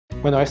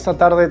Bueno, esta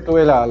tarde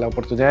tuve la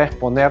oportunidad de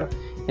exponer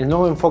el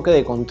nuevo enfoque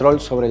de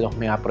control sobre los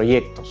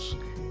megaproyectos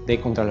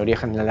de Contraloría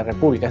General de la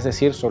República, es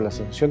decir, sobre las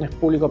asociaciones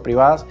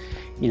público-privadas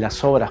y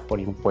las obras por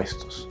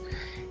impuestos.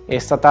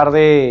 Esta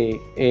tarde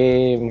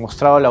he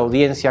mostrado a la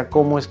audiencia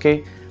cómo es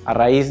que a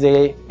raíz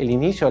del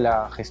inicio de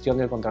la gestión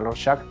del Contralor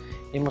Schack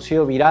hemos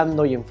ido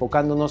virando y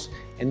enfocándonos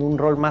en un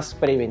rol más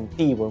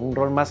preventivo, en un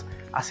rol más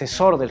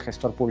asesor del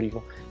gestor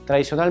público.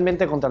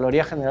 Tradicionalmente,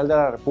 Contraloría General de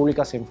la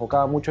República se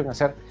enfocaba mucho en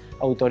hacer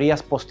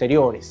auditorías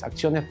posteriores,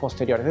 acciones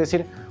posteriores, es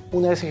decir,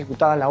 una vez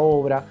ejecutada la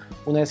obra,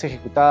 una vez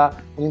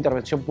ejecutada una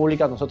intervención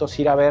pública, nosotros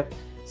ir a ver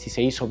si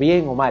se hizo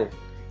bien o mal,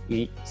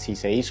 y si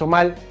se hizo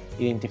mal,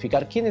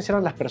 identificar quiénes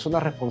eran las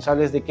personas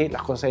responsables de que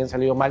las cosas hayan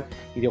salido mal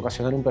y de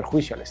ocasionar un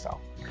perjuicio al Estado.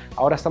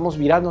 Ahora estamos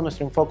virando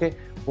nuestro enfoque,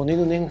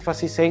 poniendo un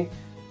énfasis en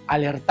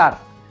alertar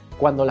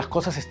cuando las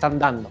cosas se están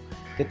dando,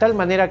 de tal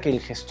manera que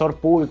el gestor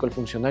público, el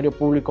funcionario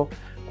público,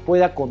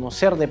 pueda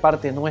conocer de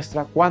parte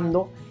nuestra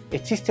cuando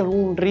existe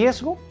algún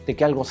riesgo de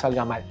que algo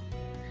salga mal,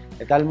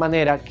 de tal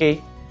manera que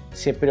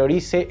se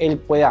priorice, él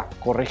pueda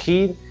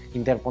corregir,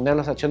 interponer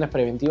las acciones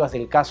preventivas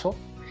del caso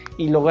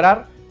y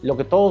lograr lo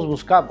que todos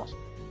buscamos,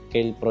 que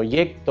el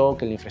proyecto,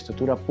 que la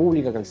infraestructura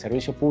pública, que el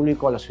servicio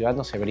público a los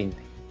ciudadanos se brinde.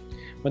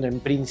 Bueno,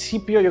 en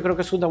principio yo creo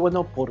que es una buena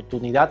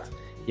oportunidad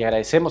y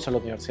agradecemos a la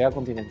Universidad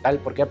Continental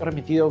porque ha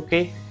permitido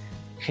que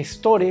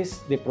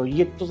gestores de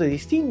proyectos de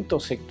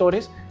distintos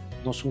sectores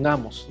nos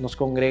unamos, nos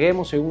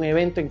congreguemos en un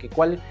evento en que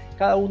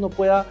cada uno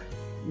pueda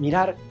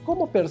mirar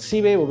cómo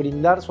percibe o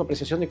brindar su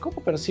apreciación de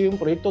cómo percibe un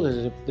proyecto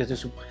desde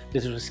su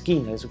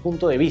esquina, desde su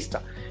punto de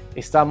vista.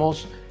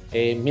 Estamos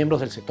miembros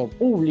del sector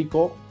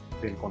público,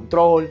 del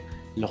control,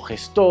 los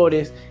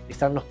gestores,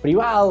 están los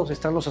privados,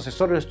 están los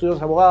asesores de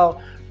estudios abogados,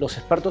 los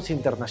expertos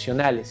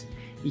internacionales.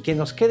 Y que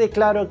nos quede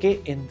claro que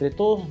entre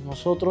todos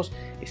nosotros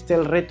está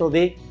el reto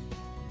de,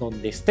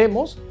 donde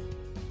estemos,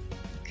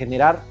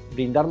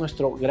 brindar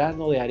nuestro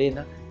grano de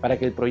arena para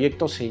que el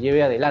proyecto se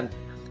lleve adelante.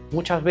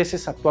 Muchas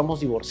veces actuamos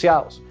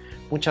divorciados,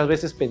 muchas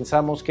veces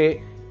pensamos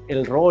que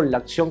el rol, la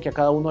acción que a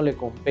cada uno le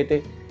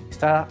compete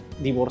está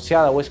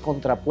divorciada o es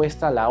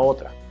contrapuesta a la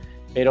otra.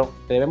 Pero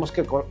debemos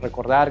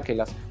recordar que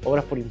las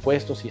obras por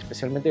impuestos y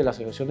especialmente las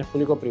asociaciones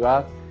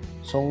público-privadas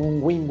son un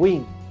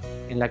win-win,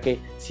 en la que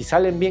si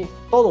salen bien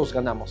todos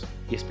ganamos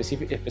y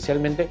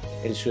especialmente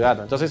el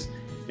ciudadano. Entonces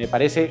me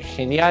parece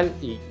genial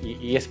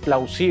y es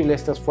plausible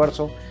este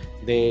esfuerzo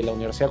de la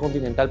Universidad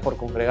Continental por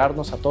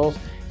congregarnos a todos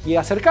y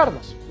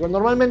acercarnos. Porque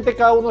normalmente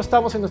cada uno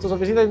estamos en nuestras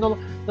oficinas y no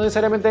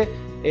necesariamente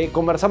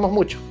conversamos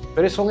mucho,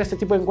 pero son este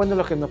tipo de encuentros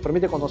los que nos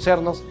permite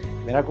conocernos,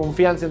 generar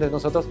confianza entre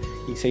nosotros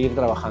y seguir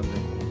trabajando.